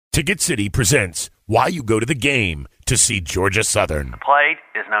Ticket City presents Why You Go to the Game to see Georgia Southern. The play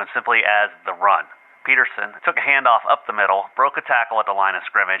is known simply as the run. Peterson took a handoff up the middle, broke a tackle at the line of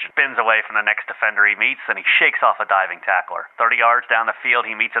scrimmage, spins away from the next defender he meets, and he shakes off a diving tackler. 30 yards down the field,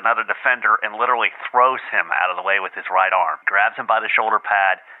 he meets another defender and literally throws him out of the way with his right arm, grabs him by the shoulder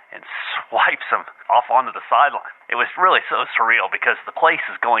pad, and swipes him off onto the sideline. It was really so surreal because the place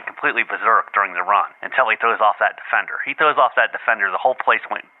is going completely berserk during the run until he throws off that defender. He throws off that defender, the whole place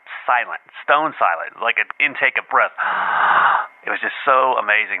went silent, stone silent, like an intake of breath. It was just so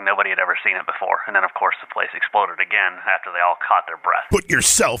amazing. Nobody had ever seen it before. And then, of course, the place exploded again after they all caught their breath. Put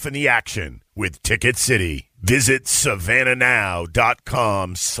yourself in the action with Ticket City. Visit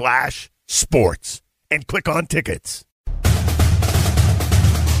savannahnow.com/sports and click on tickets.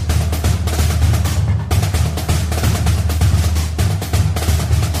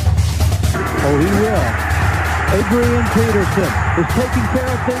 Oh, he will. Adrian Peterson is taking care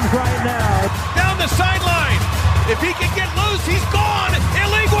of things right now. Down the sideline. If he can get loose, he's gone.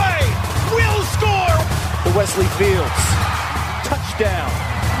 Eligwe will score. To Wesley Fields. Touchdown.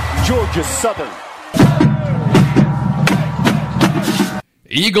 Georgia Southern.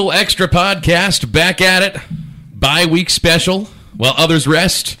 Eagle Extra Podcast back at it. Bye week special. While others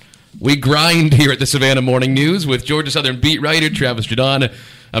rest, we grind here at the Savannah Morning News with Georgia Southern beat writer Travis Jadon.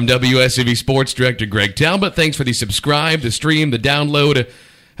 I'm WSCV Sports Director Greg Talbot. Thanks for the subscribe, the stream, the download,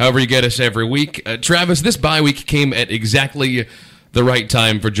 however you get us every week. Travis, this bye week came at exactly the right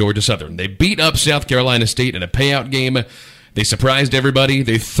time for Georgia Southern. They beat up South Carolina State in a payout game. They surprised everybody.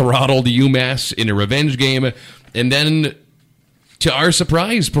 They throttled UMass in a revenge game. And then, to our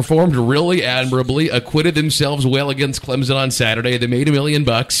surprise, performed really admirably, acquitted themselves well against Clemson on Saturday. They made $1 million.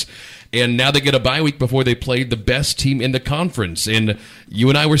 And now they get a bye week before they played the best team in the conference. And you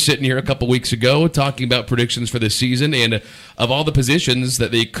and I were sitting here a couple weeks ago talking about predictions for this season. And of all the positions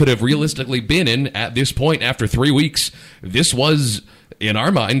that they could have realistically been in at this point after 3 weeks, this was, in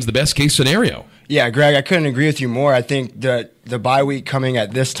our minds, the best case scenario. Yeah, Greg, I couldn't agree with you more. I think that the bye week coming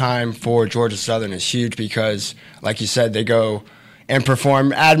at this time for Georgia Southern is huge because, like you said, they go and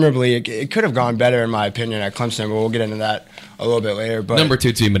perform admirably. It could have gone better, in my opinion, at Clemson, but we'll get into that a little bit later. But number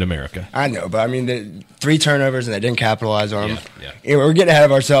 2 team in America. I know, but I mean, the 3 turnovers and they didn't capitalize on them. Yeah. We're getting ahead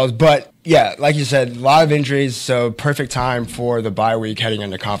of ourselves. But, yeah, like you said, a lot of injuries, so perfect time for the bye week heading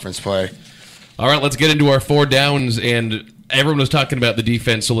into conference play. All right, let's get into our 4 downs, and everyone was talking about the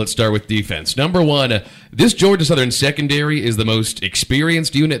defense, so let's start with defense. Number 1, this Georgia Southern secondary is the most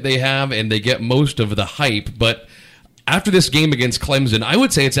experienced unit they have, and they get most of the hype, but after this game against Clemson, I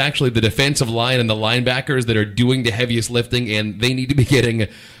would say it's actually the defensive line and the linebackers that are doing the heaviest lifting, and they need to be getting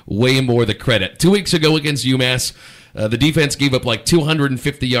way more the credit. 2 weeks ago against UMass, the defense gave up like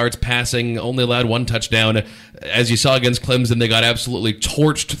 250 yards passing, only allowed 1 touchdown. As you saw against Clemson, they got absolutely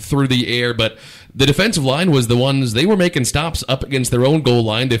torched through the air, but the defensive line was the ones, they were making stops up against their own goal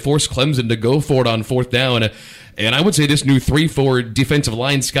line. They forced Clemson to go for it on 4th down. And I would say this new 3-4 defensive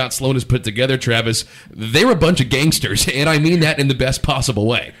line Scott Sloan has put together, Travis, they're a bunch of gangsters, and I mean that in the best possible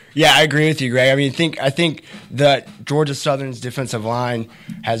way. Yeah, I agree with you, Greg. I mean, I think that Georgia Southern's defensive line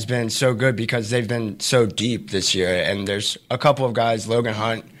has been so good because they've been so deep this year, and there's a couple of guys, Logan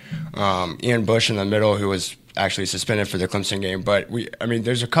Hunt, Ian Bush in the middle, who was actually suspended for the Clemson game. But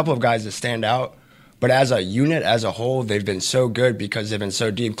there's a couple of guys that stand out. But as a unit, as a whole, they've been so good because they've been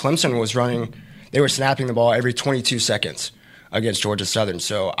so deep. Clemson was running. They were snapping the ball every 22 seconds against Georgia Southern.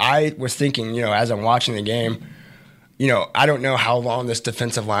 So I was thinking, as I'm watching the game, I don't know how long this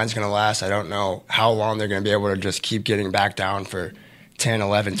defensive line is going to last. I don't know how long they're going to be able to just keep getting back down for 10,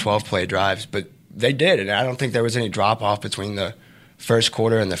 11, 12 play drives. But they did, and I don't think there was any drop-off between the first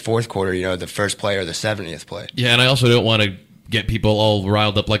quarter and the fourth quarter, the first play or the 70th play. Yeah, and I also don't want to get people all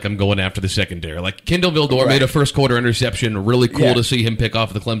riled up like I'm going after the secondary. Like Kendall Vildor made a first quarter interception. Really cool to see him pick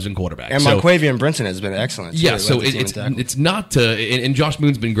off the Clemson quarterback. And Monquavian Brinson has been excellent. Yeah, so it's not and Josh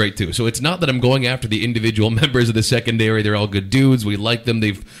Moon's been great too. So it's not that I'm going after the individual members of the secondary. They're all good dudes. We like them.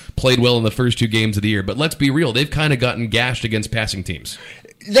 They've played well in the first 2 games of the year. But let's be real. They've kind of gotten gashed against passing teams.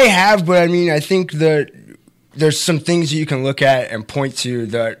 They have, but I think that there's some things that you can look at and point to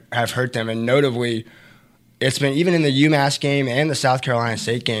that have hurt them, and notably, it's been even in the UMass game and the South Carolina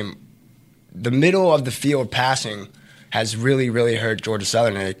State game, the middle of the field passing has really, really hurt Georgia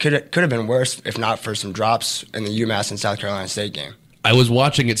Southern, and it could have been worse if not for some drops in the UMass and South Carolina State game. I was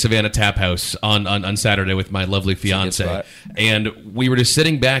watching at Savannah Tap House on Saturday with my lovely fiance, and we were just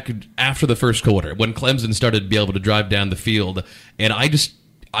sitting back after the first quarter when Clemson started to be able to drive down the field, and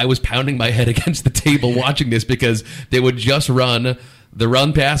I was pounding my head against the table watching this because they would just run the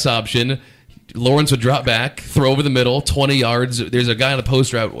run-pass option, Lawrence would drop back, throw over the middle, 20 yards. There's a guy on the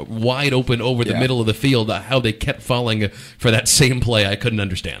post route wide open over the middle of the field. How they kept falling for that same play, I couldn't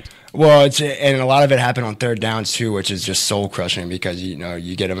understand. Well, and a lot of it happened on third downs too, which is just soul crushing because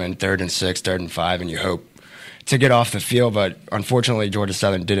you get them in 3rd and 6, 3rd and 5, and you hope to get off the field. But unfortunately, Georgia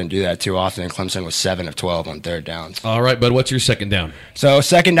Southern didn't do that too often. Clemson was 7 of 12 on third downs. All right, bud, what's your second down? So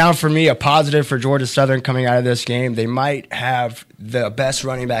second down for me, a positive for Georgia Southern coming out of this game. They might have the best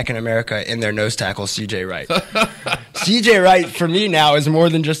running back in America in their nose tackle, C.J. Wright. C.J. Wright, for me now, is more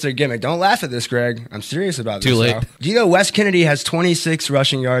than just a gimmick. Don't laugh at this, Greg. I'm serious about this. Too late. Now. Do you know Wes Kennedy has 26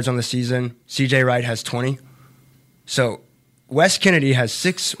 rushing yards on the season? C.J. Wright has 20. So Wes Kennedy has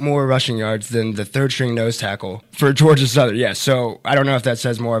 6 more rushing yards than the third-string nose tackle for Georgia Southern. Yeah, so I don't know if that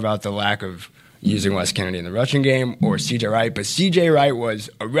says more about the lack of using Wes Kennedy in the rushing game or C.J. Wright, but C.J. Wright was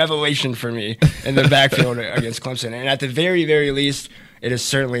a revelation for me in the backfield against Clemson. And at the very, very least, it is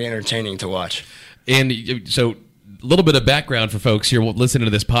certainly entertaining to watch. And so a little bit of background for folks here listening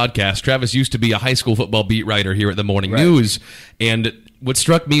to this podcast. Travis used to be a high school football beat writer here at the Morning News, and what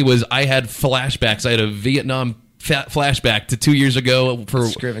struck me was I had flashbacks. I had a Vietnam flashback to 2 years ago for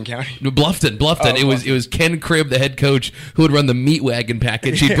Scriven County. Bluffton. It was Ken Cribb, the head coach, who would run the meat wagon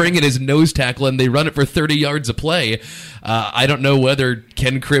package. He'd bring in his nose tackle, and they run it for 30 yards a play. I don't know whether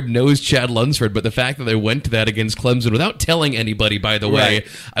Ken Cribb knows Chad Lunsford, but the fact that they went to that against Clemson without telling anybody, by the way,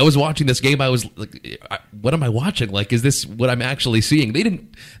 I was watching this game. I was like, what am I watching? Like, is this what I'm actually seeing? They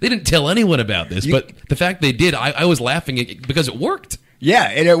didn't tell anyone about this, but the fact they did, I was laughing because it worked. Yeah,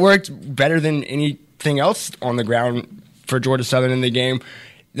 and it worked better than anything else on the ground for Georgia Southern in the game.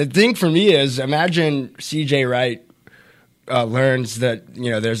 The thing for me is, imagine C.J. Wright learns that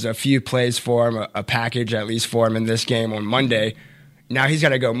there's a few plays for him, a package at least for him in this game on Monday. Now he's got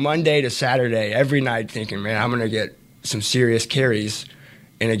to go Monday to Saturday every night thinking, man, I'm going to get some serious carries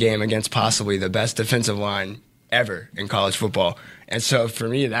in a game against possibly the best defensive line ever in college football. And so for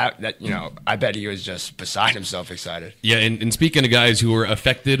me, that I bet he was just beside himself excited. Yeah, and speaking of guys who were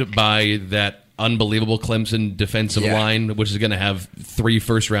affected by that unbelievable Clemson defensive line, which is going to have 3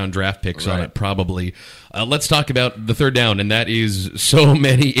 first-round draft picks on it probably. Let's talk about the third down, and that is so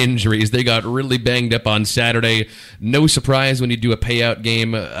many injuries. They got really banged up on Saturday. No surprise when you do a payout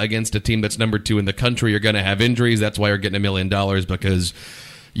game against a team that's number 2 in the country, you're going to have injuries. That's why you're getting $1 million, because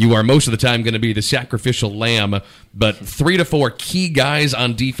you are most of the time going to be the sacrificial lamb. But 3 to 4 key guys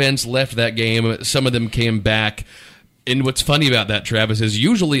on defense left that game. Some of them came back. And what's funny about that, Travis, is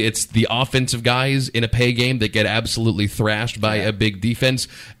usually it's the offensive guys in a pay game that get absolutely thrashed by a big defense.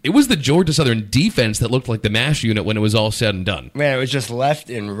 It was the Georgia Southern defense that looked like the MASH unit when it was all said and done. Man, it was just left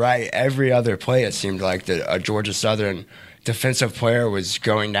and right. Every other play, it seemed like a Georgia Southern defensive player was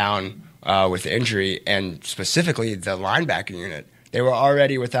going down with injury, and specifically the linebacker unit. They were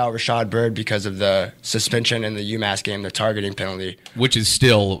already without Rashad Byrd because of the suspension in the UMass game, the targeting penalty. Which is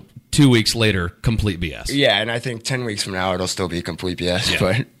still 2 weeks later, complete BS. Yeah, and I think 10 weeks from now it'll still be complete BS.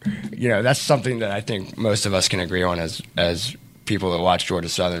 Yeah. But, that's something that I think most of us can agree on as people that watch Georgia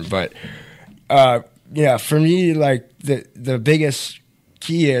Southern. But, for me, like, the biggest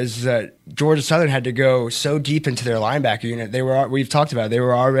key is that Georgia Southern had to go so deep into their linebacker unit. We've talked about it, they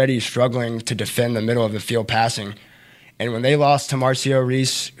were already struggling to defend the middle of the field passing. And when they lost to Marcio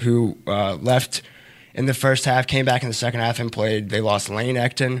Reese, who left in the first half, came back in the second half and played, they lost Lane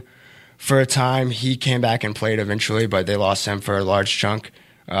Ecton for a time. He came back and played eventually, but they lost him for a large chunk.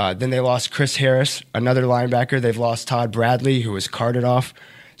 Then they lost Chris Harris, another linebacker. They've lost Todd Bradley, who was carted off.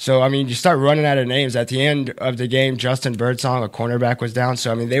 So, you start running out of names. At the end of the game, Justin Birdsong, a cornerback, was down.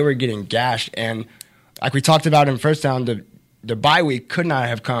 So, they were getting gashed. And like we talked about in first down, the bye week could not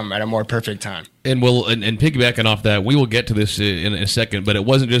have come at a more perfect time. And and piggybacking off that, we will get to this in a second, but it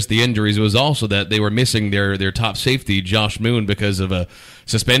wasn't just the injuries. It was also that they were missing their top safety, Josh Moon, because of a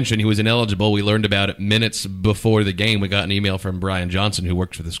suspension. He was ineligible. We learned about it minutes before the game. We got an email from Brian Johnson, who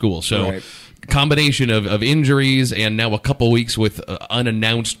works for the school. So combination of injuries and now a couple weeks with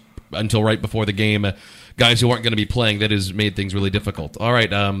unannounced until right before the game, guys who aren't going to be playing, that has made things really difficult. All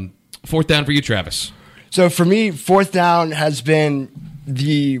right, fourth down for you, Travis. So for me, fourth down has been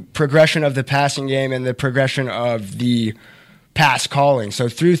the progression of the passing game and the progression of the pass calling. So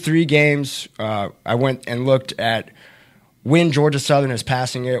through 3 games, I went and looked at when Georgia Southern is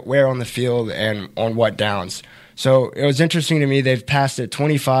passing it, where on the field, and on what downs. So it was interesting to me. They've passed it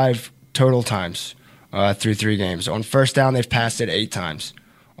 25 total times through 3 games. On first down, they've passed it 8 times.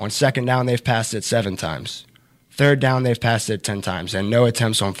 On second down, they've passed it 7 times. Third down, they've passed it 10 times, and no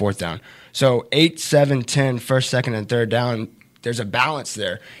attempts on fourth down. So 8, 7, 10, first, second, and third down, there's a balance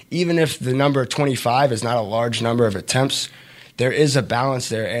there. Even if the number 25 is not a large number of attempts, there is a balance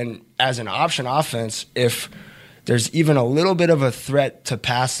there. And as an option offense, if there's even a little bit of a threat to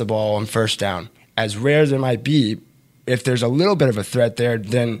pass the ball on first down, as rare as it might be, if there's a little bit of a threat there,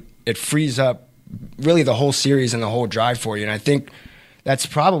 then it frees up really the whole series and the whole drive for you. And I think that's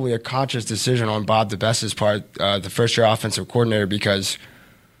probably a conscious decision on Bob DeBest's part, the first-year offensive coordinator, because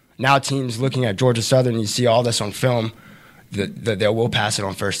now teams looking at Georgia Southern, you see all this on film, that they will pass it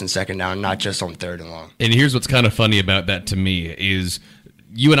on first and second down, not just on third and long. And here's what's kind of funny about that to me is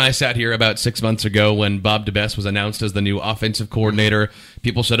you and I sat here about 6 months ago when Bob DeBest was announced as the new offensive coordinator.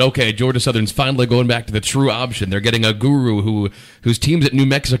 People said, okay, Georgia Southern's finally going back to the true option. They're getting a guru whose teams at New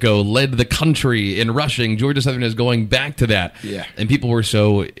Mexico led the country in rushing. Georgia Southern is going back to that. Yeah. And people were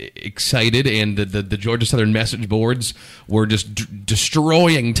so excited, and the Georgia Southern message boards were just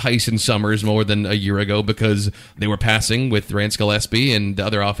destroying Tyson Summers more than a year ago because they were passing with Rance Gillespie and the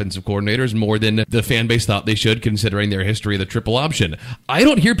other offensive coordinators more than the fan base thought they should, considering their history of the triple option. I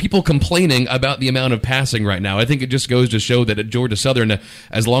don't hear people complaining about the amount of passing right now. I think it just goes to show that at Georgia Southern,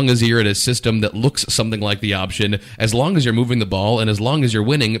 as long as you're at a system that looks something like the option, as long as you're moving the ball and as long as you're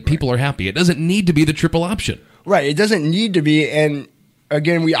winning, people are happy. It doesn't need to be the triple option. Right. It doesn't need to be. And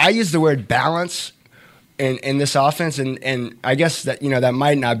again, I use the word balance in this offense, and I guess that that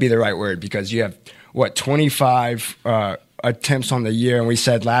might not be the right word, because you have 25 attempts on the year, and we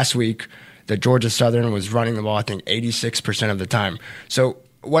said last week that Georgia Southern was running the ball, I think, 86% of the time. So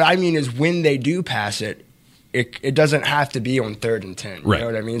what I mean is when they do pass it, it doesn't have to be on 3rd and 10. Right. You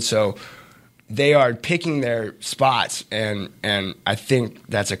know what I mean? So they are picking their spots, and I think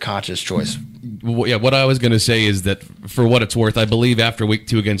that's a conscious choice. Yeah, what I was going to say is that, for what it's worth, I believe after week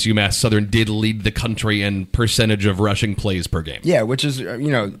 2 against UMass, Southern did lead the country in percentage of rushing plays per game. Yeah, which is,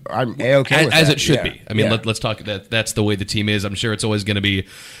 I'm A-okay with as that. it should be. I mean, let's talk. That's the way the team is. I'm sure it's always going to be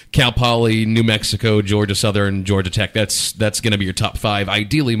Cal Poly, New Mexico, Georgia Southern, Georgia Tech. That's going to be your top 5,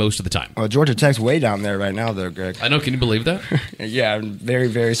 ideally most of the time. Well, Georgia Tech's way down there right now, though, Greg. I know. Can you believe that? Yeah, I'm very,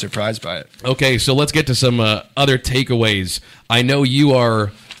 very surprised by it. Okay, so let's get to some other takeaways. I know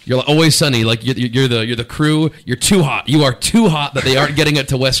you're always sunny. Like you're the crew. You're too hot. You are too hot that they aren't getting it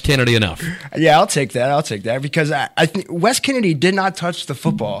to West Kennedy enough. Yeah, I'll take that because I think West Kennedy did not touch the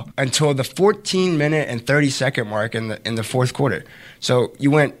football until the 14-minute and 30-second mark in the fourth quarter. So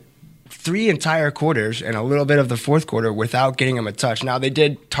you went 3 entire quarters and a little bit of the fourth quarter without getting him a touch. Now, they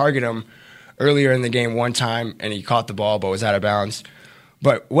did target him earlier in the game one time, and he caught the ball but was out of bounds.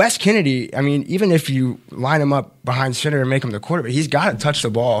 But Wes Kennedy, I mean, even if you line him up behind center and make him the quarterback, he's got to touch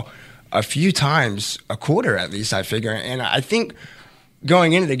the ball a few times a quarter at least, I figure. And I think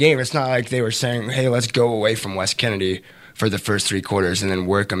going into the game, it's not like they were saying, hey, let's go away from Wes Kennedy for the first 3 quarters and then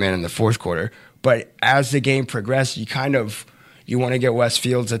work him in the fourth quarter. But as the game progressed, you want to get Wes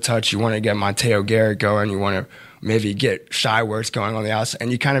Fields a touch. You want to get Monteo Garrett going. You want to maybe get Shy Works going on the outside.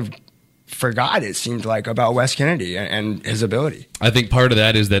 And you kind of forgot, it seemed like, about Wes Kennedy and his ability. I think part of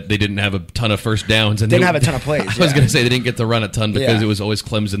that is that they didn't have a ton of first downs. And didn't have a ton of plays. I was going to say they didn't get to run a ton because it was always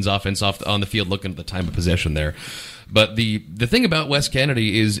Clemson's offense on the field looking at the time of possession there. But the thing about Wes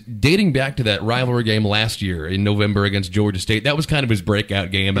Kennedy is, dating back to that rivalry game last year in November against Georgia State, that was kind of his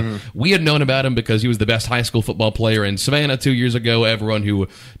breakout game. Mm-hmm. We had known about him because he was the best high school football player in Savannah 2 years ago. Everyone who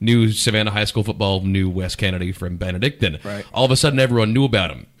knew Savannah high school football knew Wes Kennedy from Benedictine. Right. All of a sudden, everyone knew about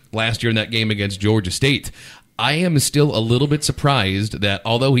him. Last year in that game against Georgia State, I am still a little bit surprised that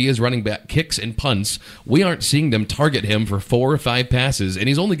although he is running back kicks and punts, we aren't seeing them target him for 4 or 5 passes, and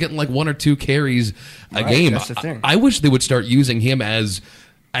he's only getting like 1 or 2 carries a game. That's the thing. I wish they would start using him as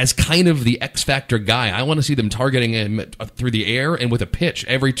kind of the X factor guy. I want to see them targeting him through the air and with a pitch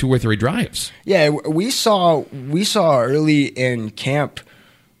every 2 or 3 drives. Yeah, we saw early in camp,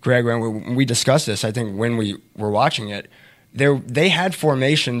 Greg, when we discussed this, I think when we were watching it, they had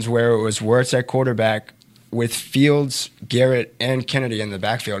formations where it was Wirtz at quarterback with Fields, Garrett, and Kennedy in the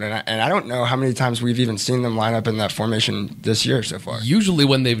backfield. And I don't know how many times we've even seen them line up in that formation this year so far. Usually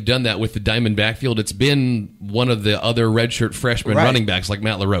when they've done that with the diamond backfield, it's been one of the other redshirt freshman running backs like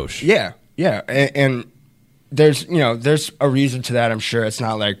Matt LaRoche. Yeah. And there's a reason to that, I'm sure. It's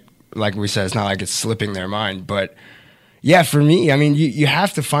not like we said, it's not like it's slipping their mind. But, yeah, for me, I mean, you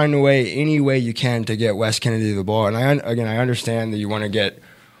have to find a way, any way you can, to get Wes Kennedy the ball. And I understand that you want to get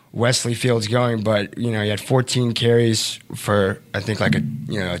Wesley Fields going, but you had 14 carries for, I think, like a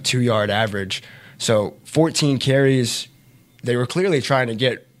 2-yard average. So 14 carries, they were clearly trying to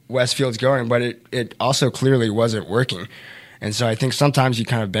get Wes Fields going, but it also clearly wasn't working. And so I think sometimes you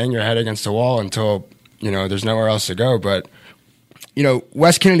kind of bang your head against the wall until there's nowhere else to go. But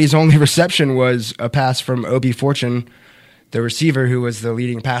Wes Kennedy's only reception was a pass from Obi Fortune the receiver who was the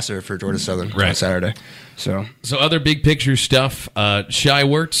leading passer for Georgia Southern on Saturday. So other big picture stuff. Shai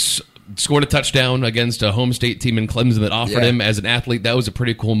Wertz scored a touchdown against a home state team in Clemson that offered him as an athlete. That was a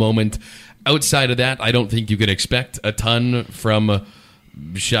pretty cool moment. Outside of that, I don't think you could expect a ton from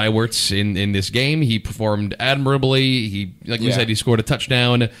Shai Wertz in this game. He performed admirably. He, like we said, he scored a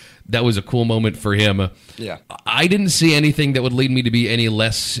touchdown. That was a cool moment for him. Yeah. I didn't see anything that would lead me to be any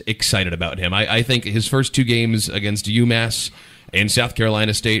less excited about him. I think his first 2 games against UMass and South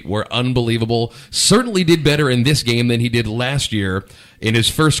Carolina State were unbelievable. Certainly did better in this game than he did last year in his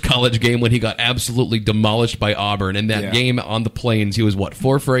first college game when he got absolutely demolished by Auburn. In that game on the Plains, he was,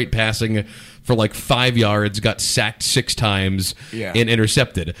 4 for 8 passing for like 5 yards, got sacked 6 times, and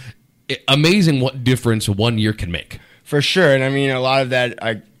intercepted. Amazing what difference 1 year can make. For sure. And I mean, a lot of that,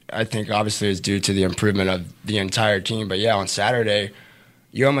 I think, obviously is due to the improvement of the entire team. But on Saturday,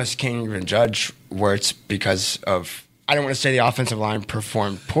 you almost can't even judge Wertz because of, I don't want to say the offensive line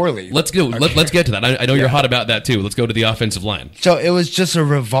performed poorly. Let's go. Okay. Let's get to that. I know you're hot about that too. Let's go to the offensive line. So it was just a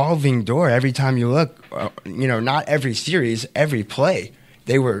revolving door every time you look. Not every series, every play.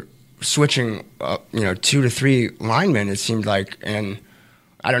 They were switching, 2 to 3 linemen, it seemed like. And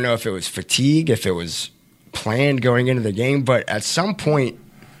I don't know if it was fatigue, if it was planned going into the game. But at some point,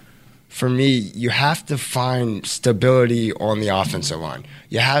 for me, you have to find stability on the offensive line.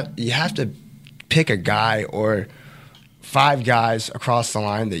 You have to pick a guy or 5 guys across the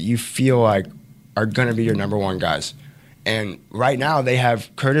line that you feel like are going to be your number 1 guys. And right now they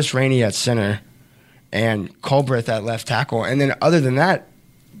have Curtis Rainey at center and Culbreth at left tackle. And then other than that,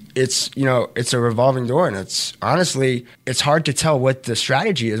 it's a revolving door. And it's honestly hard to tell what the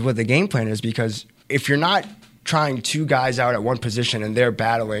strategy is, what the game plan is, because if you're not trying 2 guys out at one position and they're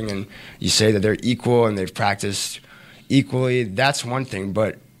battling and you say that they're equal and they've practiced equally, that's one thing.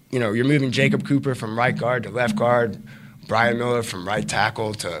 But, you're moving Jacob Cooper from right guard to left guard, Brian Miller from right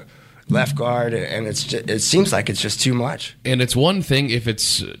tackle to left guard, and it seems like it's just too much. And it's one thing if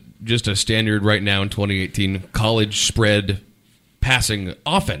it's just a standard right now in 2018 college spread passing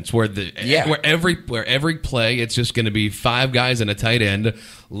offense where every play it's just going to be 5 guys and a tight end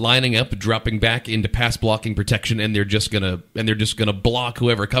lining up, dropping back into pass blocking protection, and they're just gonna block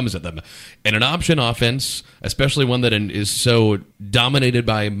whoever comes at them. And an option offense, especially one that is so dominated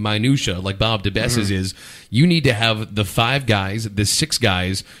by minutia like Bob DeBess's is, you need to have the 5 guys, the 6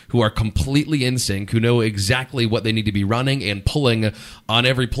 guys who are completely in sync, who know exactly what they need to be running and pulling on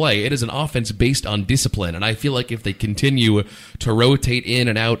every play. It is an offense based on discipline, and I feel like if they continue to rotate in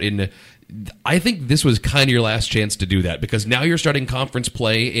and out I think this was kind of your last chance to do that, because now you're starting conference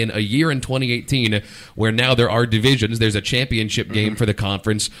play in a year in 2018 where now there are divisions. There's a championship game for the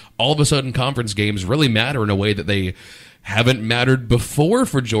conference. All of a sudden, conference games really matter in a way that they haven't mattered before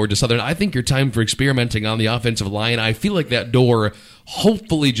for Georgia Southern. I think your time for experimenting on the offensive line, I feel like that door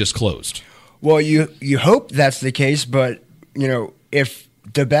hopefully just closed. Well, you hope that's the case, but if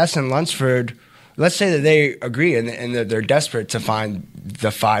DeBess and Lunsford, let's say that they agree and that they're desperate to find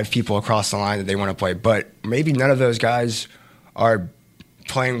the 5 people across the line that they want to play, but maybe none of those guys are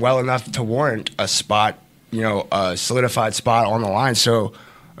playing well enough to warrant a spot, a solidified spot on the line. So,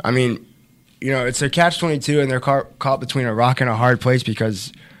 I mean, it's a catch-22, and they're caught between a rock and a hard place,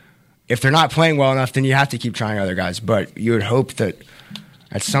 because if they're not playing well enough, then you have to keep trying other guys. But you would hope that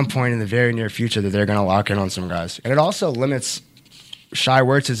at some point in the very near future that they're going to lock in on some guys. And it also limits Shai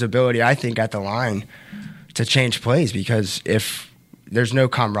Wertz's ability, I think, at the line to change plays, because if there's no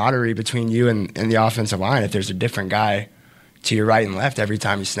camaraderie between you and the offensive line, if there's a different guy to your right and left every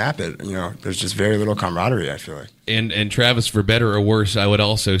time you snap it, there's just very little camaraderie, I feel like. And Travis, for better or worse, I would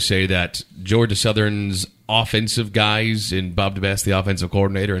also say that Georgia Southern's offensive guys, in Bob DeBess, the offensive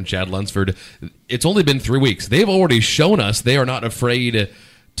coordinator, and Chad Lunsford, it's only been 3 weeks. They've already shown us they are not afraid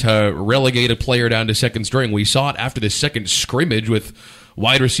to relegate a player down to second string. We saw it after the second scrimmage with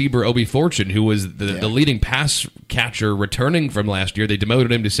wide receiver Obi Fortune, who was the leading pass catcher returning from last year. They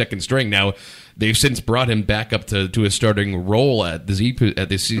demoted him to second string. Now, they've since brought him back up to a starting role at the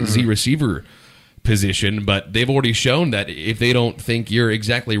Z receiver position, but they've already shown that if they don't think you're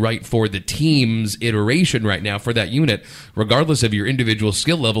exactly right for the team's iteration right now for that unit, regardless of your individual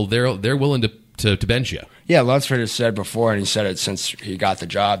skill level, they're willing to bench you. Yeah, Lunsford has said before, and he said it since he got the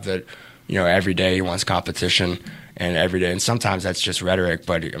job, that every day he wants competition, and every day, and sometimes that's just rhetoric,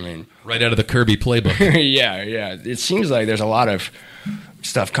 but I mean, right out of the Kirby playbook. yeah. It seems like there's a lot of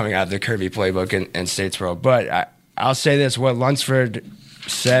stuff coming out of the Kirby playbook in Statesboro, but I'll say this: what Lunsford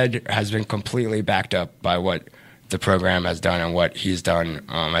said has been completely backed up by what the program has done and what he's done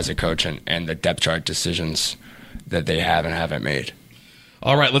as a coach, and the depth chart decisions that they have and haven't made.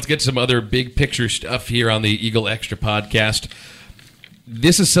 All right, let's get to some other big picture stuff here on the Eagle Extra podcast.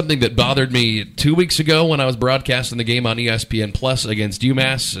 This is something that bothered me 2 weeks ago when I was broadcasting the game on ESPN Plus against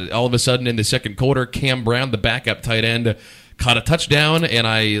UMass. All of a sudden in the second quarter, Cam Brown, the backup tight end, caught a touchdown, and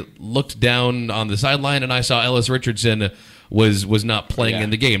I looked down on the sideline and I saw Ellis Richardson was not playing in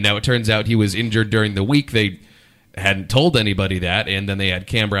the game. Now, it turns out he was injured during the week. They hadn't told anybody that, and then they had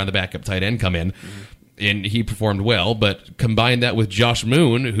Cam Brown, the backup tight end, come in. And he performed well, but combine that with Josh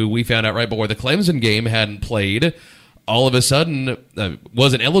Moon, who we found out right before the Clemson game hadn't played, all of a sudden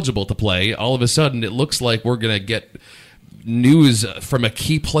wasn't eligible to play. All of a sudden, it looks like we're going to get news from a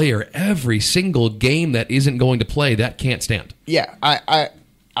key player every single game that isn't going to play. That can't stand. Yeah,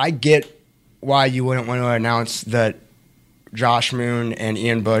 I get why you wouldn't want to announce that Josh Moon and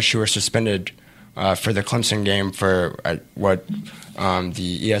Ian Bush, who were suspended for the Clemson game for what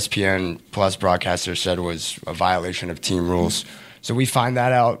the ESPN Plus broadcaster said was a violation of team rules. So we find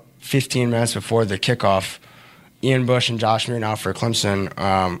that out 15 minutes before the kickoff. Ian Bush and Josh Moon out for Clemson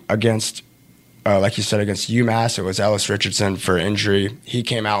against, like you said, against UMass. It was Ellis Richardson for injury. He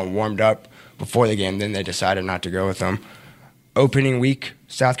came out and warmed up before the game. Then they decided not to go with him. Opening week,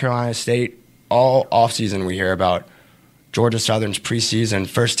 South Carolina State. All offseason we hear about Georgia Southern's preseason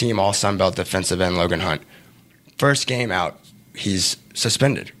first-team All-Sun Belt defensive end Logan Hunt. First game out, he's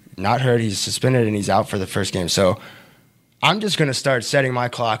suspended. Not hurt, he's suspended, and he's out for the first game. So I'm just going to start setting my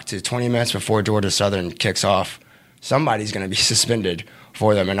clock to 20 minutes before Georgia Southern kicks off. Somebody's going to be suspended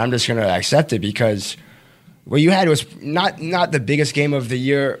for them, and I'm just going to accept it because what you had was not the biggest game of the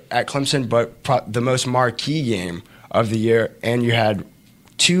year at Clemson, but the most marquee game of the year, and you had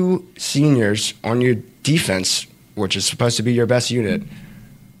two seniors on your defense, which is supposed to be your best unit,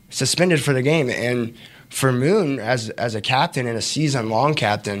 suspended for the game. And for Moon, as a captain and a season-long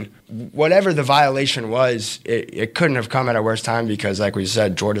captain, whatever the violation was, it couldn't have come at a worse time because, like we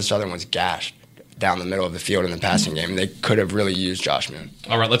said, Georgia Southern was gashed down the middle of the field in the passing game. They could have really used Josh Moon.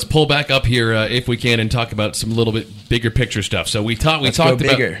 All right, let's pull back up here if we can and talk about some little bit bigger picture stuff. So we talked about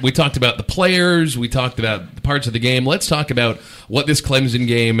the players, we talked about the parts of the game. Let's talk about what this Clemson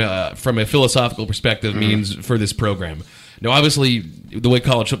game, from a philosophical perspective, means for this program. Now, obviously, the way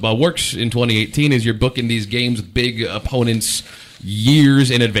college football works in 2018 is you're booking these games with big opponents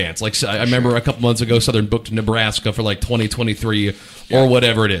years in advance. Like I remember a couple months ago, Southern booked Nebraska for like 2023 or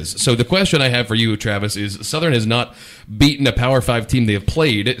whatever it is. So the question I have for you, Travis, is Southern has not beaten a Power 5 team they have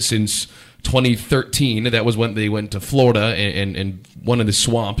played since 2013. That was when they went to Florida and won in the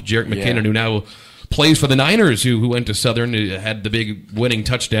swamp. Jarek McKinnon, who now plays for the Niners, who went to Southern, had the big winning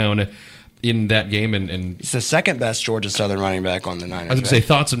touchdown in that game, and he's the second best Georgia Southern running back on the Niners. I was going to say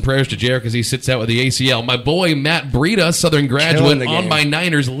thoughts and prayers to Jarek as he sits out with the ACL. My boy Matt Breida, Southern graduate on my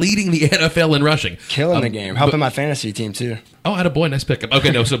Niners, leading the NFL in rushing, killing the game, helping my fantasy team too. Oh, attaboy, nice pickup.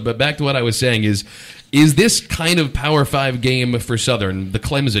 Okay, no, so but back to what I was saying is this kind of Power 5 game for Southern, the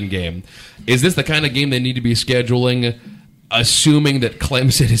Clemson game, is this the kind of game they need to be scheduling? Assuming that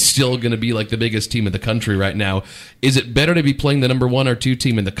Clemson is still going to be like the biggest team in the country right now, is it better to be playing the number 1 or 2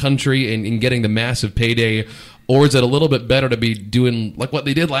 team in the country and getting the massive payday, or is it a little bit better to be doing like what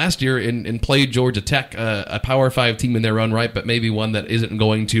they did last year and play Georgia Tech, a Power 5 team in their own right, but maybe one that isn't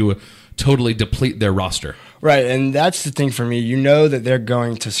going to totally deplete their roster? Right, and that's the thing for me. You know that they're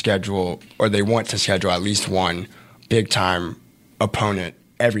going to schedule, or they want to schedule at least one big-time opponent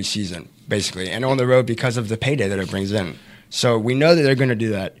every season, basically, and on the road because of the payday that it brings in. So we know that they're going to do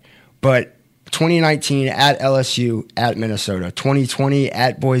that. But 2019 at LSU, at Minnesota. 2020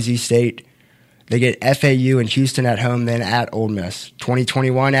 at Boise State. They get FAU and Houston at home, then at Ole Miss.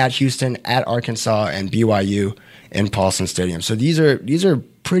 2021 at Houston, at Arkansas, and BYU in Paulson Stadium. So these are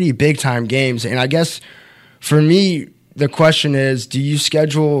pretty big-time games. And I guess for me, the question is, do you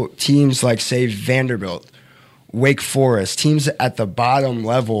schedule teams like, say, Vanderbilt, Wake Forest, teams at the bottom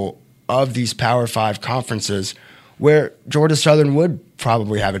level of these Power 5 conferences where Georgia Southern would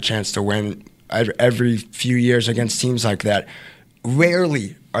probably have a chance to win every few years against teams like that?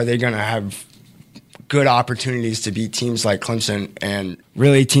 Rarely are they going to have good opportunities to beat teams like Clemson and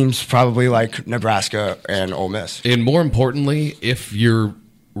really teams probably like Nebraska and Ole Miss. And more importantly, if you're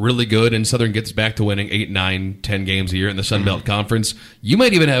really good and Southern gets back to winning 8, 9, 10 games a year in the Sun Belt Conference, you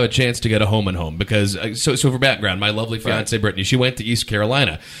might even have a chance to get a home and home because, so for background, my lovely fiance Brittany, she went to East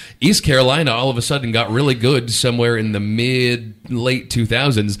Carolina. East Carolina all of a sudden got really good somewhere in the late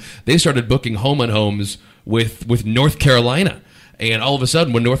 2000s. They started booking home and homes with North Carolina. And all of a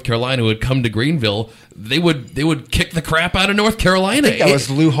sudden, when North Carolina would come to Greenville, they would kick the crap out of North Carolina. I think that was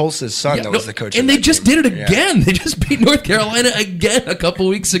Lou Holtz's son was the coach. And they just did it again. Yeah. They just beat North Carolina again a couple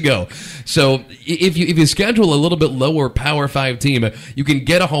weeks ago. So if you schedule a little bit lower Power 5 team, you can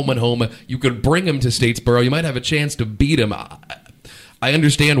get a home and home. You could bring them to Statesboro. You might have a chance to beat them. I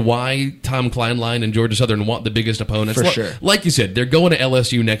understand why Tom Kleinlein and Georgia Southern want the biggest opponents. For sure. Like you said, they're going to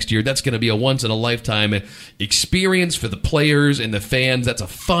LSU next year. That's going to be a once-in-a-lifetime experience for the players and the fans. That's a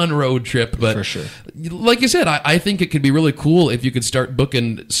fun road trip. But for sure. Like you said, I think it could be really cool if you could start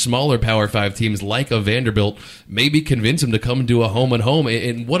booking smaller Power 5 teams like a Vanderbilt, maybe convince them to come to a home and home.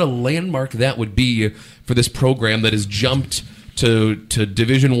 And what a landmark that would be for this program that has jumped to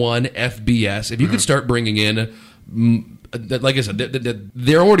Division I FBS. If you could start bringing in... like I said,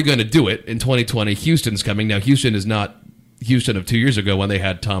 they're already going to do it in 2020. Houston's coming. Now, Houston is not Houston of 2 years ago when they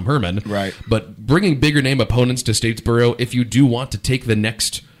had Tom Herman. Right. But bringing bigger name opponents to Statesboro, if you do want to take the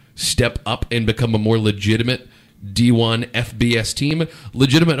next step up and become a more legitimate D1 FBS team,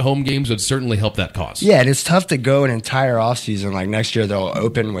 legitimate home games would certainly help that cause. Yeah, and it's tough to go an entire offseason. Like next year, they'll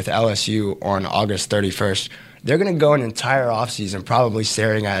open with LSU on August 31st. They're going to go an entire offseason probably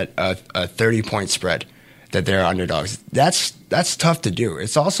staring at a 30-point spread that they're underdogs. That's tough to do.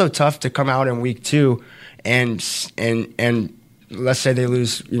 It's also tough to come out in week 2 and let's say they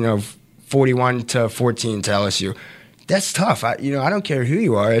lose 41-14 to LSU. That's tough. I don't care who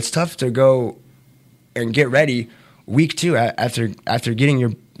you are. It's tough to go and get ready week 2 after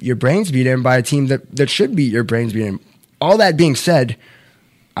getting your brains beat in by a team that should beat your brains beat in. All that being said,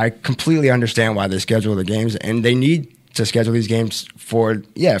 I completely understand why they schedule the games, and they need to schedule these games for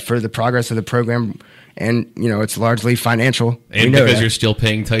the progress of the program. And, it's largely financial. And because you're still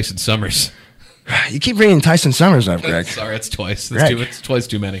paying Tyson Summers. You keep bringing Tyson Summers up, Greg. Sorry, it's twice. It's twice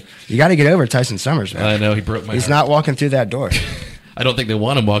too many. You got to get over Tyson Summers, man. I know, he broke my He's heart. not walking through that door. I don't think they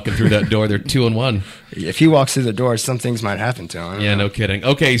want him walking through that door. They're 2-1. If he walks through the door, some things might happen to him. Yeah, no kidding.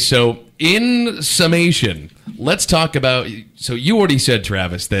 Okay, so in summation, let's talk about... So you already said,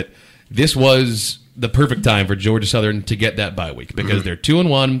 Travis, that this was the perfect time for Georgia Southern to get that bye week because they're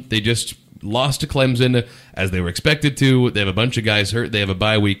 2-1. They just lost to Clemson as they were expected to. They have a bunch of guys hurt. They have a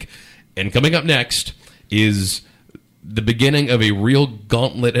bye week. And coming up next is the beginning of a real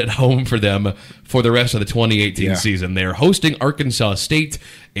gauntlet at home for them for the rest of the 2018 season. They're hosting Arkansas State,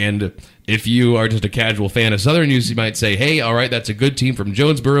 and if you are just a casual fan of Southern, you might say, hey, all right, that's a good team from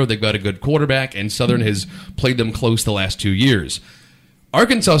Jonesboro. They've got a good quarterback, and Southern has played them close the last 2 years.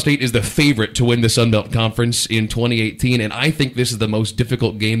 Arkansas State is the favorite to win the Sun Belt Conference in 2018, and I think this is the most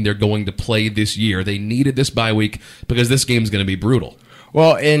difficult game they're going to play this year. They needed this bye week because this game's going to be brutal.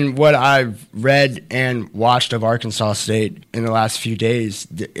 Well, in what I've read and watched of Arkansas State in the last few days,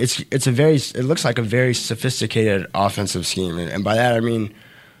 it looks like a very sophisticated offensive scheme, and by that I mean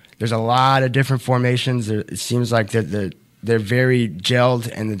there's a lot of different formations. It seems like that they're very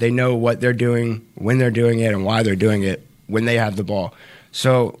gelled and that they know what they're doing, when they're doing it, and why they're doing it when they have the ball.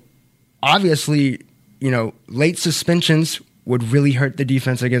 So obviously, late suspensions would really hurt the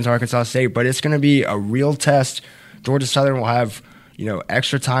defense against Arkansas State, but it's going to be a real test. Georgia Southern will have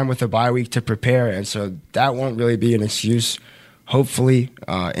extra time with the bye week to prepare, and so that won't really be an excuse. Hopefully,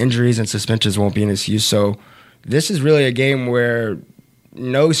 injuries and suspensions won't be an excuse. So this is really a game where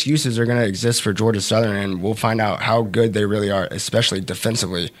no excuses are going to exist for Georgia Southern, and we'll find out how good they really are, especially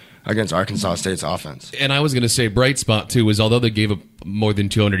defensively, against Arkansas State's offense. And I was going to say bright spot, too, is although they gave up more than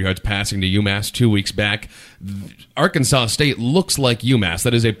 200 yards passing to UMass 2 weeks back, Arkansas State looks like UMass.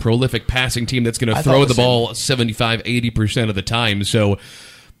 That is a prolific passing team that's going to throw the ball 75-80% of the time. So,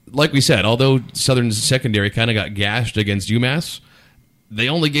 like we said, although Southern's secondary kind of got gashed against UMass, they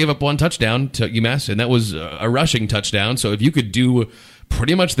only gave up one touchdown to UMass, and that was a rushing touchdown. So if you could do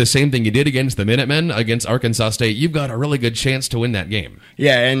pretty much the same thing you did against the Minutemen against Arkansas State, you've got a really good chance to win that game.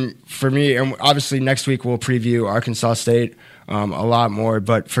 Yeah, and for me, and obviously next week we'll preview Arkansas State a lot more,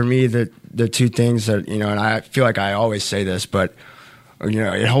 but for me, the two things that, and I feel like I always say this, but,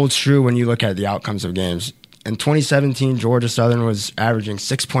 it holds true when you look at the outcomes of games. In 2017, Georgia Southern was averaging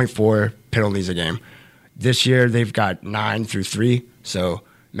 6.4 penalties a game. This year, they've got 9 through 3, so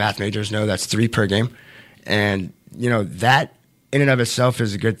math majors know that's 3 per game. And, that in and of itself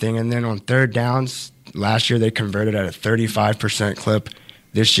is a good thing. And then on third downs, last year they converted at a 35% clip.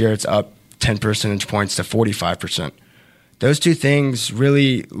 This year it's up 10 percentage points to 45%. Those two things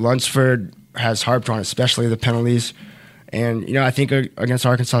really Lunsford has harped on, especially the penalties. And, I think against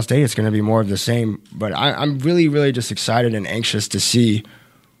Arkansas State it's going to be more of the same. But I'm really, really just excited and anxious to see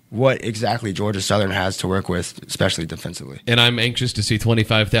what exactly Georgia Southern has to work with, especially defensively. And I'm anxious to see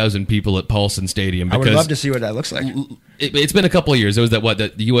 25,000 people at Paulson Stadium. Because I would love to see what that looks like. It's been a couple of years. It was the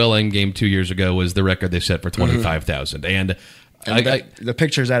ULN game 2 years ago was the record they set for 25,000. And the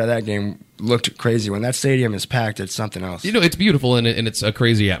pictures out of that game looked crazy. When that stadium is packed, it's something else. It's beautiful and it's a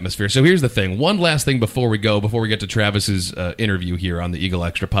crazy atmosphere. So here's the thing. One last thing before we get to Travis's interview here on the Eagle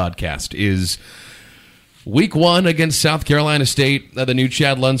Extra podcast is Week 1 against South Carolina State, the new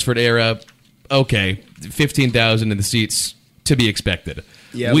Chad Lunsford era. Okay, 15,000 in the seats to be expected.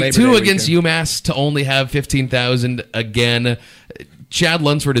 Yeah, Week 2 against weekend. UMass to only have 15,000 again. Chad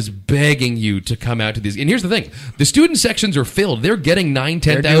Lunsford is begging you to come out to these. And here's the thing. The student sections are filled. They're getting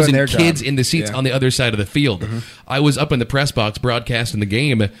 10,000 kids in the seats on the other side of the field. I was up in the press box broadcasting the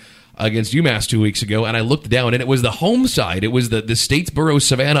game against UMass 2 weeks ago, and I looked down, and it was the home side. It was the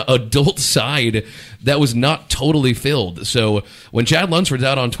Statesboro-Savannah adult side that was not totally filled. So when Chad Lunsford's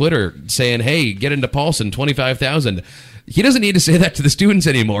out on Twitter saying, hey, get into Paulson, 25,000, he doesn't need to say that to the students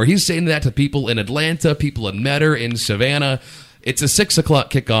anymore. He's saying that to people in Atlanta, people in Metter, in Savannah. It's a 6 o'clock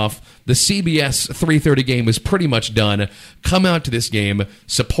kickoff. The CBS 3:30 game is pretty much done. Come out to this game.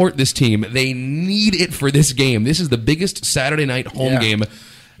 Support this team. They need it for this game. This is the biggest Saturday night home game.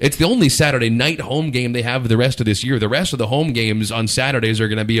 It's the only Saturday night home game they have the rest of this year. The rest of the home games on Saturdays are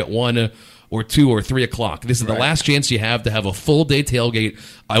going to be at 1 or 2 or 3 o'clock. This is the last chance you have to have a full-day tailgate.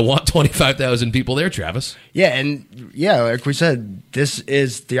 I want 25,000 people there, Travis. Like we said, this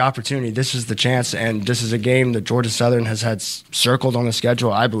is the opportunity. This is the chance, and this is a game that Georgia Southern has had circled on the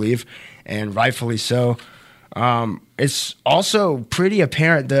schedule, I believe, and rightfully so. It's also pretty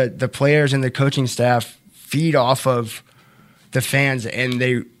apparent that the players and the coaching staff feed off of the fans, and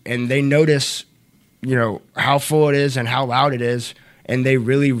they notice, how full it is and how loud it is, and they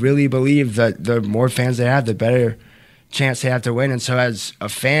really, really believe that the more fans they have, the better chance they have to win. And so as a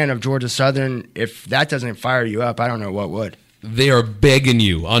fan of Georgia Southern, if that doesn't fire you up, I don't know what would. They are begging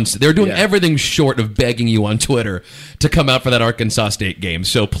you they're doing everything short of begging you on Twitter to come out for that Arkansas State game.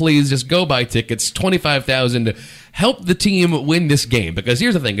 So please just go buy tickets. 25,000. Help the team win this game. Because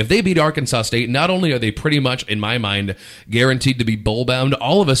here's the thing. If they beat Arkansas State, not only are they pretty much, in my mind, guaranteed to be bowl bound,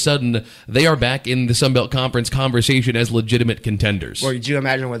 all of a sudden they are back in the Sun Belt Conference conversation as legitimate contenders. Well, could you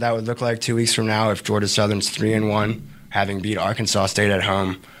imagine what that would look like 2 weeks from now if Georgia Southern's 3-1, having beat Arkansas State at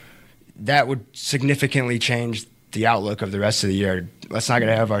home? That would significantly change the outlook of the rest of the year. Let's not get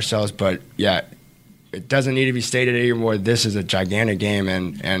ahead of ourselves, but it doesn't need to be stated anymore. This is a gigantic game,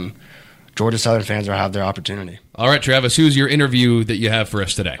 and Georgia Southern fans will have their opportunity. All right, Travis, who's your interview that you have for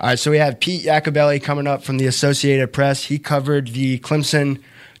us today? All right, so we have Pete Iacobelli coming up from the Associated Press. He covered the Clemson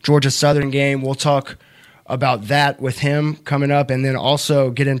Georgia Southern game. We'll talk about that with him coming up, and then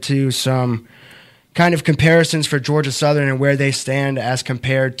also get into some kind of comparisons for Georgia Southern and where they stand as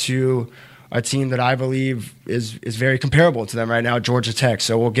compared to a team that I believe is very comparable to them right now, Georgia Tech.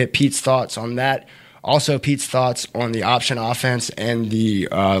 So we'll get Pete's thoughts on that. Also, Pete's thoughts on the option offense and the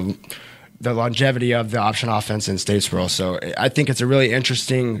longevity of the option offense in Statesboro. So I think it's a really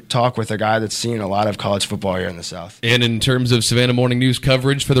interesting talk with a guy that's seen a lot of college football here in the South. And in terms of Savannah Morning News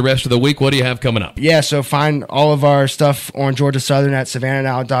coverage for the rest of the week, what do you have coming up? Yeah, so find all of our stuff on Georgia Southern at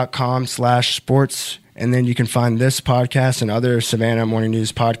savannahnow.com/sports. And then you can find this podcast and other Savannah Morning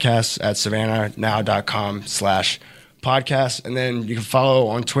News podcasts at savannahnow.com/podcast. And then you can follow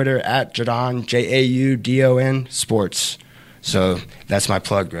on Twitter at Jadon, Jaudon Sports. So that's my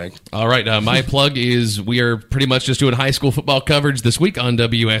plug, Greg. All right. My plug is we are pretty much just doing high school football coverage this week on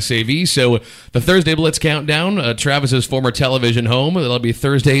WSAV. So the Thursday Blitz Countdown, Travis's former television home. It'll be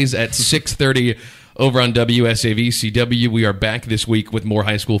Thursdays at 6:30 over on WSAV CW. We are back this week with more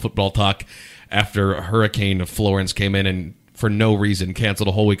high school football talk after Hurricane Florence came in and for no reason canceled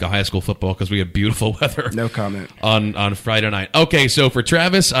a whole week of high school football because we had beautiful weather. No comment. On Friday night. Okay, so for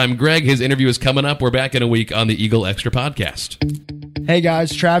Travis, I'm Greg. His interview is coming up. We're back in a week on the Eagle Extra Podcast. Hey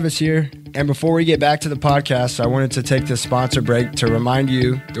guys, Travis here. And before we get back to the podcast, I wanted to take this sponsor break to remind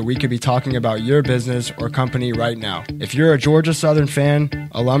you that we could be talking about your business or company right now. If you're a Georgia Southern fan,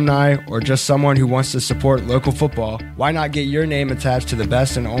 alumni, or just someone who wants to support local football, why not get your name attached to the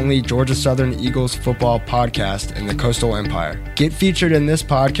best and only Georgia Southern Eagles football podcast in the Coastal Empire? Get featured in this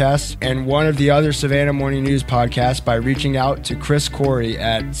podcast and one of the other Savannah Morning News podcasts by reaching out to Chris Corey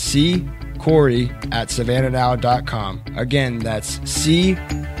at Corey@savannahnow.com. Again, that's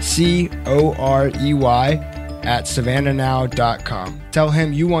CCOREY@savannahnow.com. Tell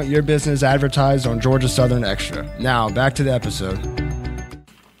him you want your business advertised on Georgia Southern Extra. Now, back to the episode.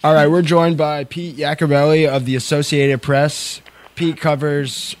 All right, we're joined by Pete Iacobelli of the Associated Press. Pete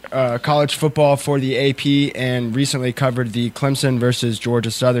covers college football for the AP and recently covered the Clemson versus Georgia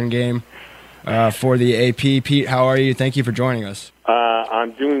Southern game for the AP. Pete, how are you? Thank you for joining us.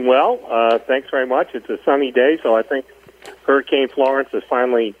 I'm doing well. Thanks very much. It's a sunny day, so I think Hurricane Florence is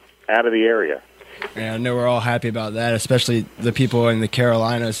finally out of the area. Yeah, I know we're all happy about that, especially the people in the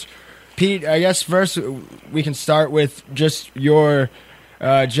Carolinas. Pete, I guess first we can start with just your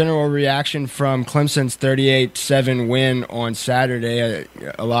general reaction from Clemson's 38-7 win on Saturday.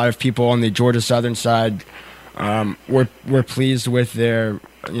 A lot of people on the Georgia Southern side were pleased with their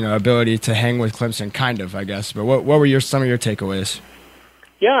ability to hang with Clemson, kind of, I guess. But what were some of your takeaways?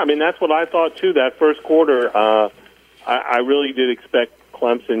 Yeah, I mean, that's what I thought, too. That first quarter, I really did expect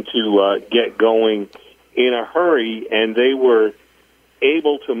Clemson to get going in a hurry, and they were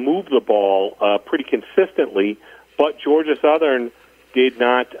able to move the ball pretty consistently, but Georgia Southern did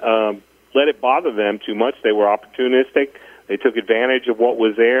not let it bother them too much. They were opportunistic. They took advantage of what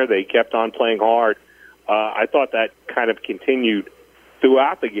was there. They kept on playing hard. I thought that kind of continued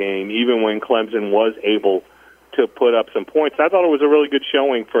throughout the game, even when Clemson was able to put up some points. I thought it was a really good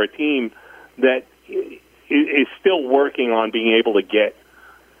showing for a team that is still working on being able to get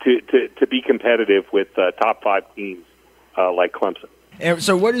to be competitive with top 5 teams like Clemson. And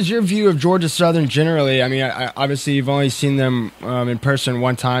so what is your view of Georgia Southern generally? I mean, obviously you've only seen them in person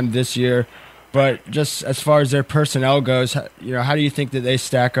one time this year, but just as far as their personnel goes, how do you think that they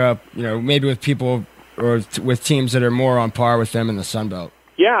stack up, maybe with people or with teams that are more on par with them in the Sun Belt?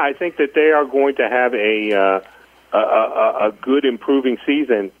 Yeah, I think that they are going to have a good improving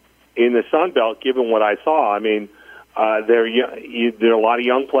season in the Sun Belt, given what I saw. I mean, there are a lot of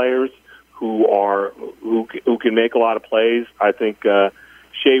young players who can make a lot of plays. I think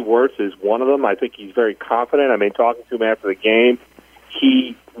Shea Wirtz is one of them. I think he's very confident. I mean, talking to him after the game,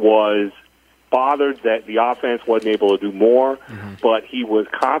 he was bothered that the offense wasn't able to do more, but he was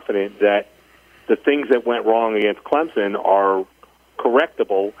confident that the things that went wrong against Clemson are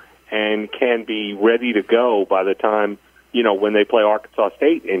correctable and can be ready to go by the time, when they play Arkansas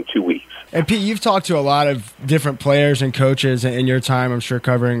State in 2 weeks. And Pete, you've talked to a lot of different players and coaches in your time, I'm sure,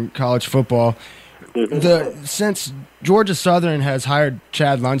 covering college football. Since Georgia Southern has hired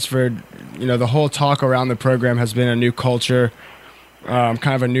Chad Lunsford, the whole talk around the program has been a new culture, kind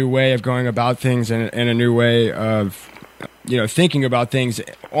of a new way of going about things and a new way of thinking about things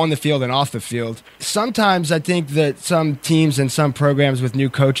on the field and off the field. Sometimes I think that some teams and some programs with new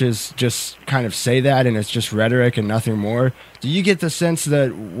coaches just kind of say that, and it's just rhetoric and nothing more. Do you get the sense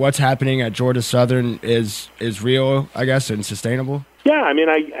that what's happening at Georgia Southern is real, I guess, and sustainable? Yeah, I mean,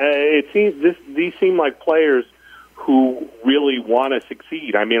 it seems these seem like players who really want to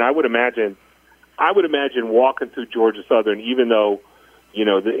succeed. I mean, I would imagine walking through Georgia Southern, even though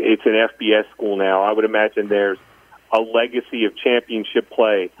it's an FBS school now. I would imagine there's a legacy of championship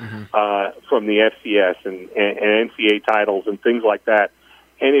play from the FCS and NCAA titles and things like that.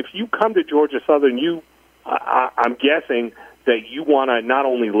 And if you come to Georgia Southern, I'm guessing that you want to not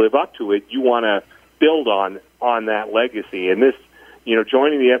only live up to it, you want to build on that legacy. And this,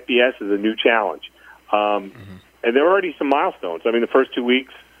 joining the FBS is a new challenge. And there are already some milestones. I mean, the first 2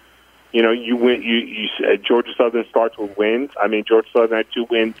 weeks, you win. You Georgia Southern starts with wins. I mean, Georgia Southern had 2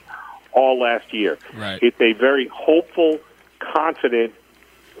 wins all last year. Right. It's a very hopeful, confident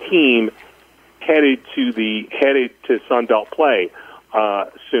team headed to Sun Belt play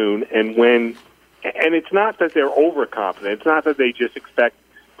soon. And it's not that they're overconfident. It's not that they just expect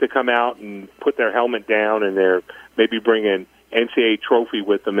to come out and put their helmet down and they're maybe bring an NCAA trophy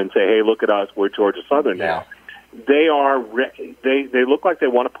with them and say, "Hey, look at us, we're Georgia Southern now." They are. They look like they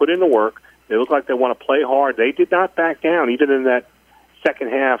want to put in the work. They look like they want to play hard. They did not back down, even in that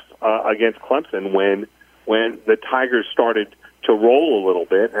second half against Clemson when the Tigers started to roll a little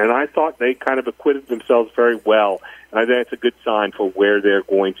bit, and I thought they kind of acquitted themselves very well. And I think that's a good sign for where they're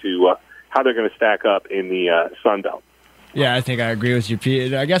going to, how they're going to stack up in the Sun Belt. Yeah, I think I agree with you,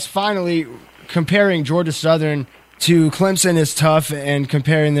 Pete. I guess finally, comparing Georgia Southern to Clemson is tough, and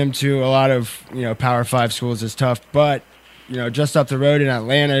comparing them to a lot of Power 5 schools is tough. But just up the road in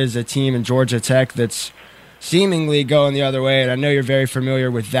Atlanta is a team in Georgia Tech that's seemingly going the other way, and I know you're very familiar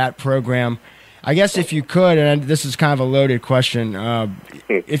with that program. I guess if you could, and this is kind of a loaded question,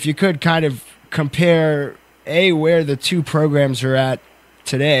 if you could kind of compare where the two programs are at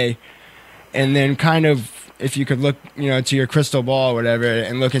today, and then kind of if you could look to your crystal ball or whatever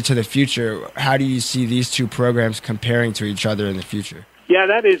and look into the future, how do you see these two programs comparing to each other in the future? Yeah,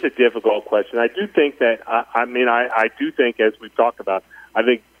 that is a difficult question. I do think that I do think, as we've talked about, I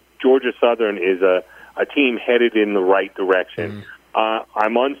think Georgia Southern is a team headed in the right direction.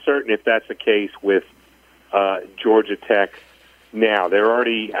 I'm uncertain if that's the case with Georgia Tech now. They're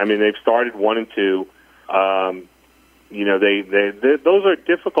already. I mean, they've started 1-2. Those are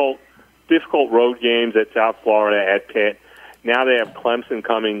difficult road games at South Florida, at Pitt. Now they have Clemson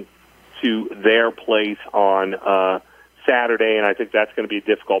coming to their place on Saturday, and I think that's going to be a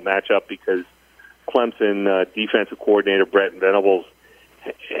difficult matchup because Clemson defensive coordinator Brett Venables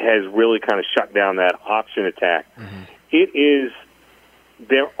has really kind of shut down that option attack. Mm-hmm.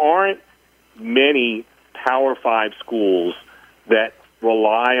 There aren't many Power 5 schools that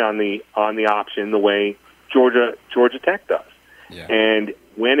rely on the option the way Georgia Tech does. Yeah. And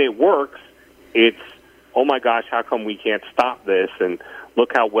when it works, it's, oh my gosh, how come we can't stop this? And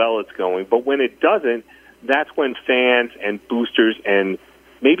look how well it's going. But when it doesn't, that's when fans and boosters and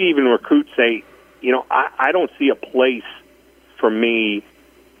maybe even recruits say, I don't see a place for me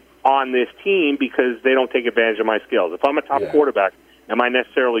on this team because they don't take advantage of my skills. If I'm a top quarterback, am I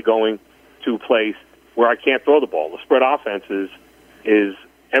necessarily going to a place where I can't throw the ball? The spread offense is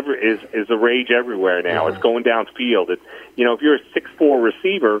a rage everywhere now. It's going downfield. If you're a 6'4"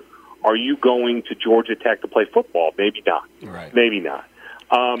 receiver, are you going to Georgia Tech to play football? Maybe not. Right. Maybe not.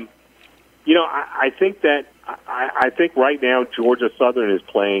 I think that I think right now Georgia Southern is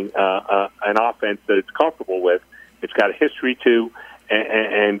playing an offense that it's comfortable with. It's got a history to,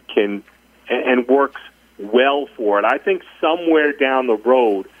 and works well for it. I think somewhere down the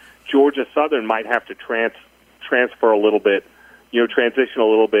road, Georgia Southern might have to transfer a little bit, transition a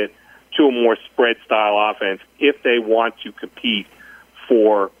little bit to a more spread style offense if they want to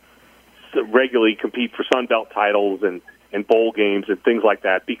regularly compete for Sun Belt titles and bowl games and things like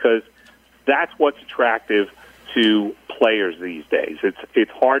that, because that's what's attractive to players these days.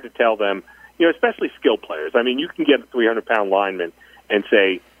 It's hard to tell them, especially skilled players. I mean, you can get a 300-pound lineman and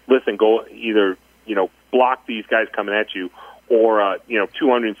say, listen, go either, block these guys coming at you, or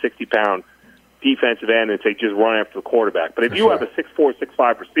 260-pound defensive end and say just run after the quarterback. But if you have a 6'4",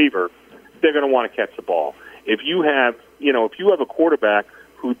 6'5" receiver, they're going to want to catch the ball. If you have a quarterback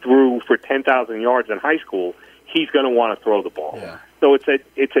who threw for 10,000 yards in high school, he's going to want to throw the ball. Yeah. So it's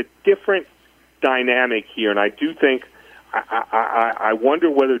a different dynamic here, and I do think I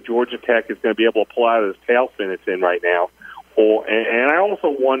wonder whether Georgia Tech is going to be able to pull out of this tailspin it's in right now. And I also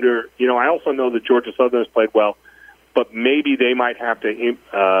wonder, I also know that Georgia Southern has played well, but maybe they might have to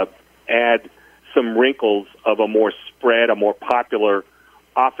add some wrinkles of a more spread, a more popular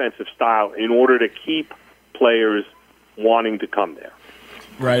offensive style in order to keep players wanting to come there.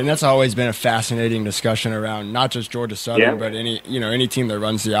 Right, and that's always been a fascinating discussion around not just Georgia Southern, but any team that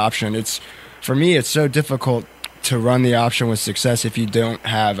runs the option. For me, it's so difficult to run the option with success if you don't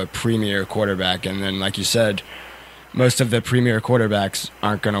have a premier quarterback. And then, like you said, most of the premier quarterbacks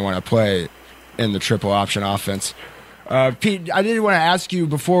aren't going to want to play in the triple option offense. Pete, I did want to ask you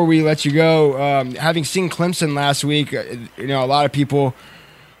before we let you go, having seen Clemson last week, a lot of people,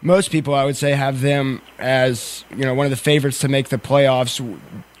 most people I would say, have them as one of the favorites to make the playoffs.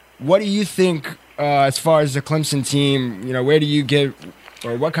 What do you think as far as the Clemson team, where do you give,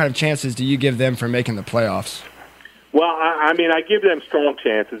 or what kind of chances do you give them for making the playoffs? Well, I give them strong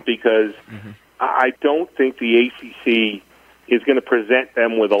chances because I don't think the ACC is going to present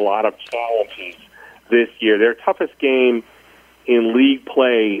them with a lot of challenges this year. Their toughest game in league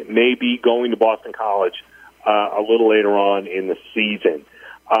play may be going to Boston College a little later on in the season.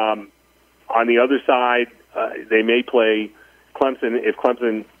 On the other side, they may play Clemson. If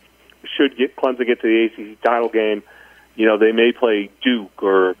Clemson get to the ACC title game, they may play Duke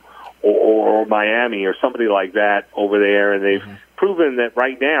or Miami or somebody like that over there, and they've proven that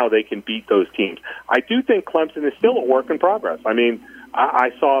right now they can beat those teams. I do think Clemson is still a work in progress. I mean, I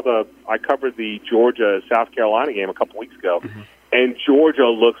covered the Georgia-South Carolina game a couple weeks ago, and Georgia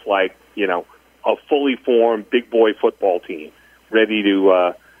looks like, a fully formed big boy football team, ready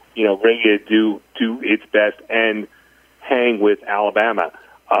to do its best and hang with Alabama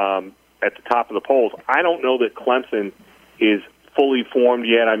at the top of the polls. I don't know that Clemson is fully formed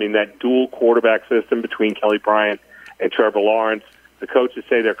yet. I mean, that dual quarterback system between Kelly Bryant and Trevor Lawrence, the coaches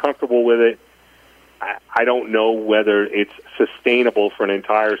say they're comfortable with it. I don't know whether it's sustainable for an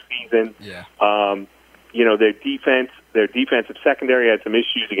entire season. Yeah. Their defensive secondary had some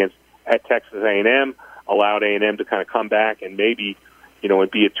issues at Texas A&M, allowed A&M to kind of come back and maybe,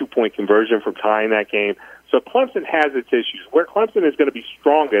 it'd be a 2-point conversion from tying that game. So Clemson has its issues. Where Clemson is going to be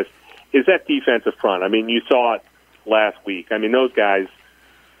strongest is that defensive front. I mean, you saw it last week. I mean, those guys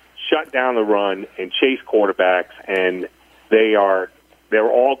shut down the run and chase quarterbacks, and they're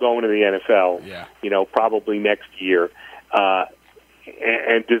all going to the NFL, probably next year,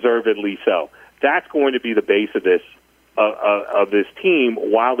 and deservedly so. That's going to be the base of this team,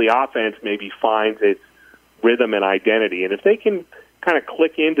 while the offense maybe finds its rhythm and identity. And if they can kind of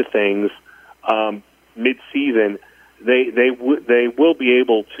click into things mid-season, they will be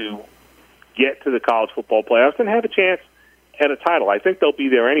able to get to the college football playoffs and have a chance at a title. I think they'll be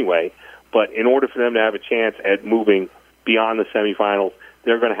there anyway, but in order for them to have a chance at moving beyond the semifinals,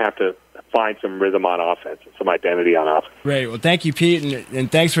 they're going to have to find some rhythm on offense and some identity on offense. Great. Well, thank you, Pete,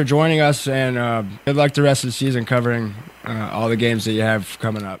 and thanks for joining us, and good luck the rest of the season covering all the games that you have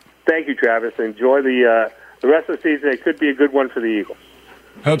coming up. Thank you, Travis. Enjoy the rest of the season. It could be a good one for the Eagles.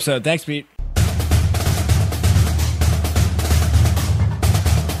 Hope so. Thanks, Pete.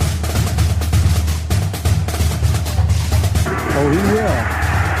 Oh, he will.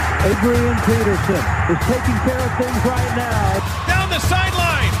 Adrian Peterson is taking care of things right now. Down the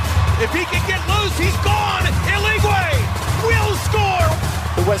sideline. If he can get loose, he's gone. Iligwe will score.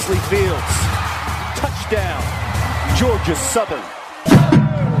 The Wesley Fields. Touchdown. Georgia Southern.